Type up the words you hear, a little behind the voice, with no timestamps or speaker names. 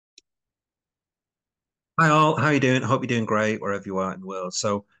Hi all, how you doing? Hope you're doing great wherever you are in the world.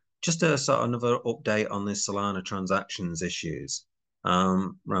 So just a sort of another update on this Solana transactions issues.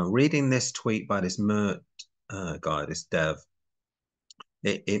 Reading this tweet by this Mert guy, this dev,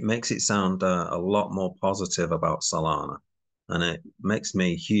 it makes it sound a lot more positive about Solana, and it makes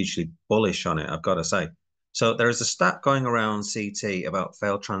me hugely bullish on it, I've got to say. So there is a stat going around CT about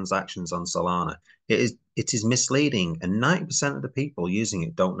failed transactions on Solana. It is misleading, and 90% of the people using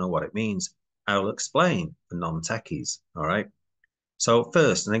it don't know what it means. I will explain for non-techies. All right. So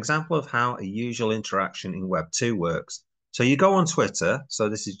first, an example of how a usual interaction in Web 2 works. So you go on Twitter. So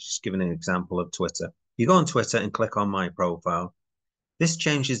this is just giving an example of Twitter. You go on Twitter and click on my profile. This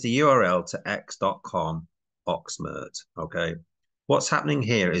changes the URL to x.com oxmert. Okay. What's happening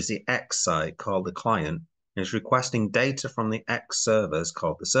here is the X site called the client is requesting data from the X servers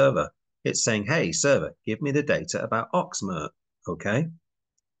called the server. It's saying, hey, server, give me the data about oxmert. Okay.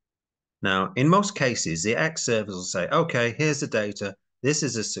 Now, in most cases, the X servers will say, okay, here's the data. This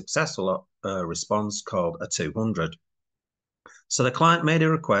is a successful response called a 200. So the client made a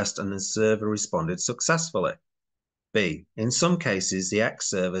request and the server responded successfully. B, in some cases, the X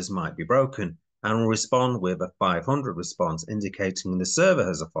servers might be broken and will respond with a 500 response indicating the server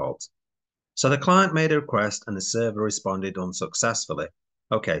has a fault. So the client made a request and the server responded unsuccessfully.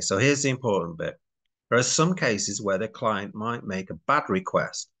 Okay, so here's the important bit. There are some cases where the client might make a bad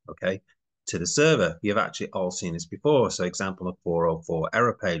request, okay, to the server. You've actually all seen this before. So example of 404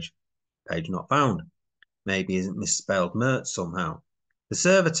 error page not found. Maybe isn't misspelled MERT somehow. The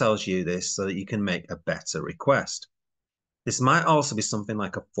server tells you this so that you can make a better request. This might also be something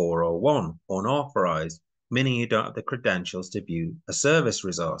like a 401, unauthorized, meaning you don't have the credentials to view a service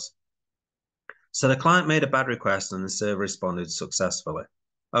resource. So the client made a bad request and the server responded successfully.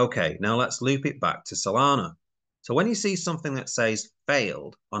 Okay, now let's loop it back to Solana. So when you see something that says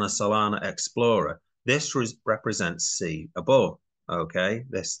failed on a Solana Explorer, this represents C above. Okay,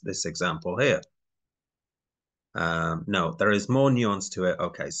 this example here. No, there is more nuance to it.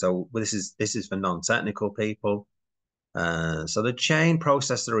 Okay, so this is for non-technical people. So the chain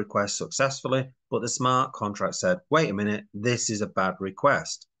processed the request successfully, but the smart contract said, wait a minute, this is a bad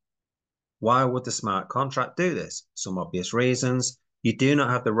request. Why would the smart contract do this? Some obvious reasons. You do not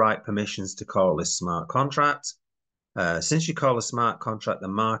have the right permissions to call this smart contract. Since you call a smart contract, the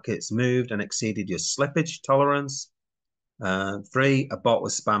market's moved and exceeded your slippage tolerance. 3, a bot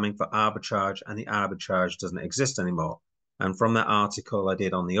was spamming for arbitrage and the arbitrage doesn't exist anymore. And from that article I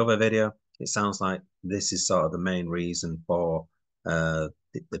did on the other video, it sounds like this is sort of the main reason for the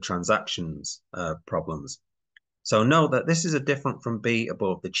transactions problems. So note that this is a different from B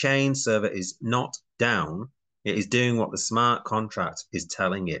above. The chain server is not down. It is doing what the smart contract is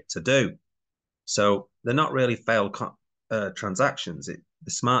telling it to do. So they're not really failed transactions.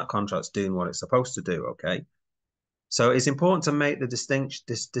 The smart contract's doing what it's supposed to do, okay? So it's important to make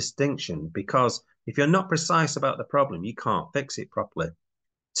this distinction because if you're not precise about the problem, you can't fix it properly.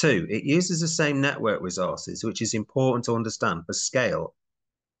 2, it uses the same network resources, which is important to understand for scale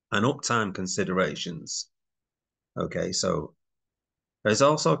and uptime considerations. Okay, so there's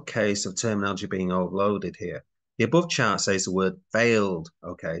also a case of terminology being overloaded here. The above chart says the word failed,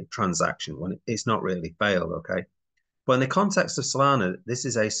 okay, transaction, when it's not really failed, okay? But in the context of Solana, this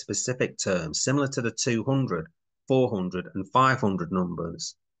is a specific term similar to the 200, 400, and 500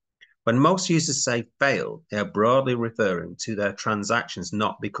 numbers. When most users say failed, they are broadly referring to their transactions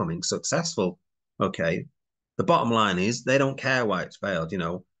not becoming successful, okay? The bottom line is they don't care why it's failed,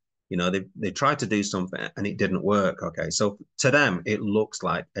 they tried to do something and it didn't work. Okay, so to them it looks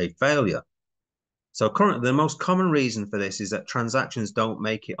like a failure. So currently the most common reason for this is that transactions don't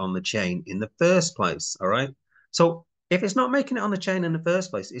make it on the chain in the first place. All right, so if it's not making it on the chain in the first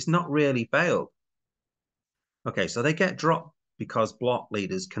place, it's not really failed. Okay, so they get dropped because block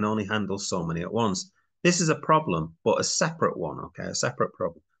leaders can only handle so many at once. This is a problem, but a separate one. Okay, a separate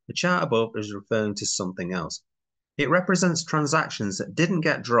problem. The chart above is referring to something else. It represents transactions that didn't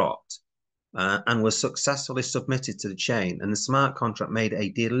get dropped and were successfully submitted to the chain, and the smart contract made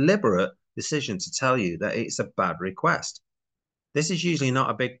a deliberate decision to tell you that it's a bad request. This is usually not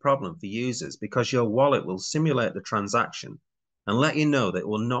a big problem for users because your wallet will simulate the transaction and let you know that it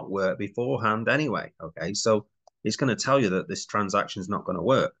will not work beforehand anyway. Okay, so it's going to tell you that this transaction is not going to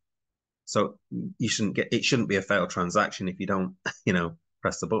work. So it shouldn't be a failed transaction if you don't,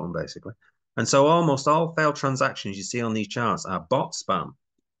 press the button basically. And so almost all failed transactions you see on these charts are bot spam.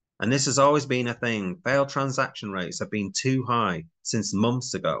 And this has always been a thing. Failed transaction rates have been too high since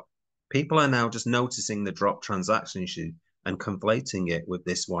months ago. People are now just noticing the drop transaction issue and conflating it with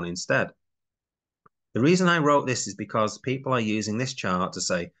this one instead. The reason I wrote this is because people are using this chart to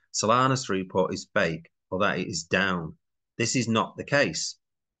say Solana's throughput is fake or that it is down. This is not the case,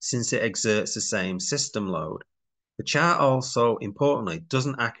 since it exerts the same system load. The chart also, importantly,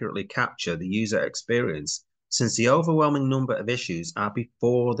 doesn't accurately capture the user experience, since the overwhelming number of issues are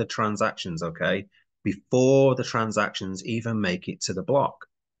before the transactions, okay? Before the transactions even make it to the block.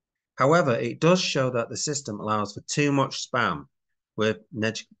 However, it does show that the system allows for too much spam with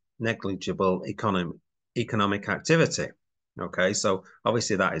negligible economic activity. Okay, so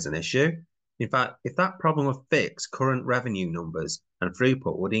obviously that is an issue. In fact, if that problem were fixed, current revenue numbers and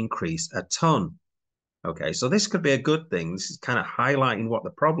throughput would increase a ton. Okay, so this could be a good thing. This is kind of highlighting what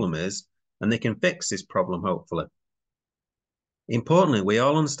the problem is, and they can fix this problem, hopefully. Importantly, we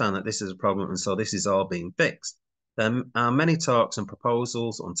all understand that this is a problem, and so this is all being fixed. There are many talks and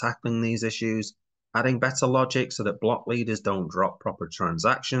proposals on tackling these issues, adding better logic so that block leaders don't drop proper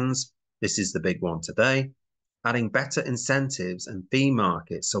transactions. This is the big one today. Adding better incentives and fee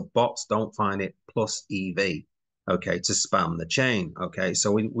markets so bots don't find it plus EV, okay, to spam the chain. Okay,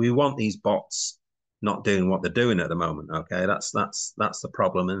 so we want these bots not doing what they're doing at the moment. Okay, that's the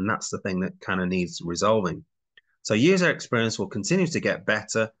problem, and that's the thing that kind of needs resolving. So user experience will continue to get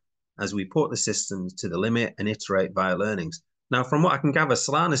better as we put the systems to the limit and iterate via learnings. Now, from what I can gather,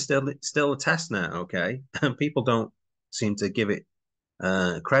 Solana is still a test net, okay, and people don't seem to give it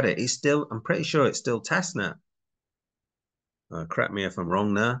credit. It's still, I'm pretty sure it's still test net. Correct me if I'm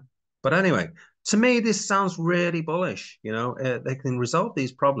wrong there. But anyway, to me, this sounds really bullish. You know, they can resolve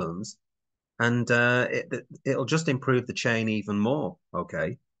these problems, and it'll just improve the chain even more.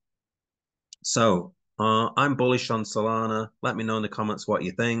 Okay. So I'm bullish on Solana. Let me know in the comments what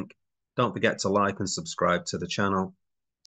you think. Don't forget to like and subscribe to the channel.